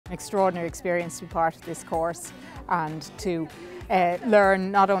extraordinary experience to be part of this course and to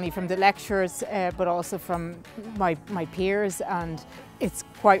learn not only from the lecturers but also from my peers, and it's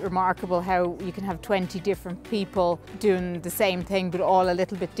quite remarkable how you can have 20 different people doing the same thing but all a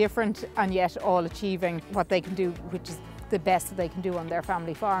little bit different, and yet all achieving what they can do, which is the best that they can do on their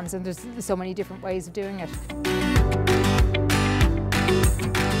family farms, and there's so many different ways of doing it.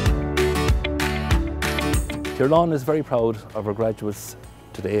 Tirlán is very proud of our graduates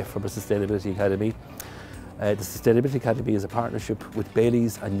today from the Sustainability Academy. The Sustainability Academy is a partnership with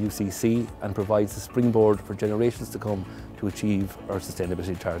Bailey's and UCC and provides a springboard for generations to come to achieve our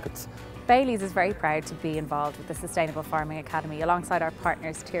sustainability targets. Bailey's is very proud to be involved with the Sustainable Farming Academy alongside our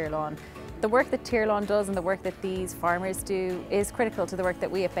partners Tirlán. The work that Tirlán does and the work that these farmers do is critical to the work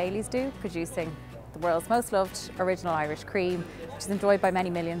that we at Bailey's do, producing the world's most loved original Irish cream, which is enjoyed by many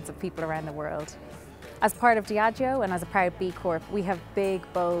millions of people around the world. As part of Diageo and as a proud B Corp, we have big,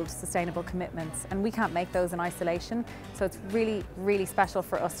 bold, sustainable commitments, and we can't make those in isolation. So it's really, really special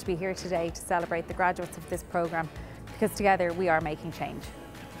for us to be here today to celebrate the graduates of this programme, because together we are making change.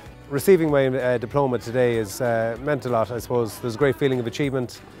 Receiving my diploma today has meant a lot, I suppose. There's a great feeling of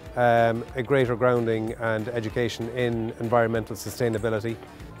achievement, a greater grounding and education in environmental sustainability.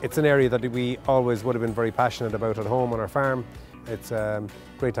 It's an area that we always would have been very passionate about at home on our farm. It's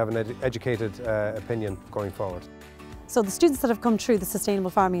great to have an educated opinion going forward. So the students that have come through the Sustainable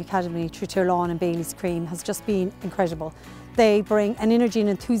Farming Academy through Tirlán and Bailey's Cream has just been incredible. They bring an energy and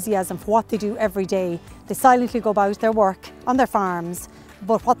enthusiasm for what they do every day. They silently go about their work on their farms,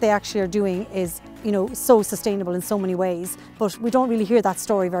 but what they actually are doing is, so sustainable in so many ways. But we don't really hear that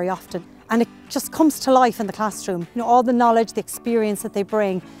story very often. And it just comes to life in the classroom. All the knowledge, the experience that they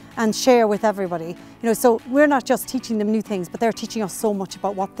bring and share with everybody. So we're not just teaching them new things, but they're teaching us so much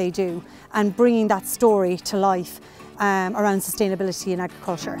about what they do and bringing that story to life around sustainability in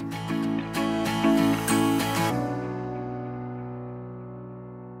agriculture.